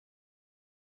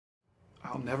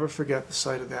I'll never forget the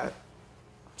sight of that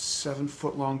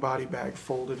 7-foot long body bag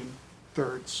folded in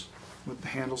thirds with the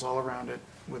handles all around it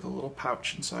with a little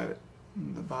pouch inside it.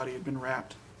 And the body had been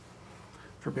wrapped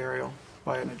for burial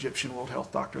by an Egyptian World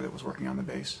Health doctor that was working on the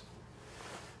base.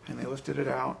 And they lifted it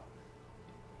out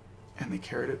and they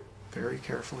carried it very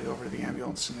carefully over to the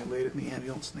ambulance, and they laid it in the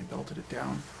ambulance and they belted it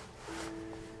down.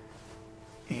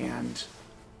 And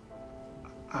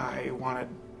I wanted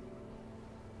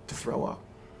to throw up.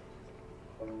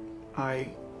 I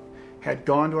had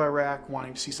gone to Iraq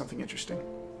wanting to see something interesting.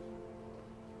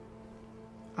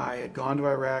 I had gone to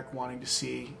Iraq wanting to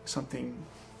see something.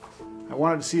 I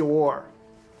wanted to see a war.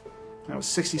 That was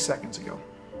 60 seconds ago.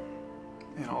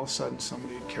 And all of a sudden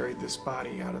somebody had carried this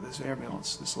body out of this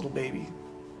ambulance, this little baby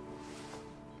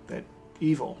that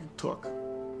evil took.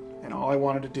 And all I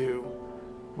wanted to do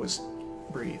was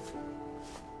breathe.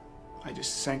 I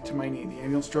just sank to my knee. The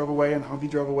ambulance drove away and the Humvee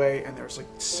drove away, and there was like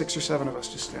 6 or 7 of us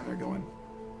just standing there going,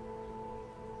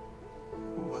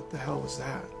 what the hell was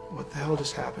that? What the hell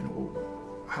just happened?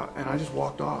 How? And I just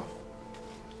walked off.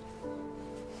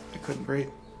 I couldn't breathe.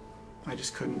 I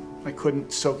just couldn't. I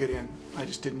couldn't soak it in. I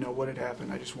just didn't know what had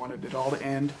happened. I just wanted it all to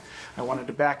end. I wanted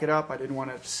to back it up. I didn't want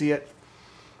to see it.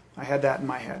 I had that in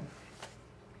my head.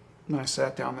 And I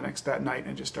sat down that night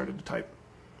and just started to type.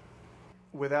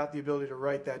 Without the ability to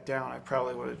write that down, I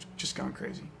probably would have just gone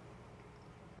crazy.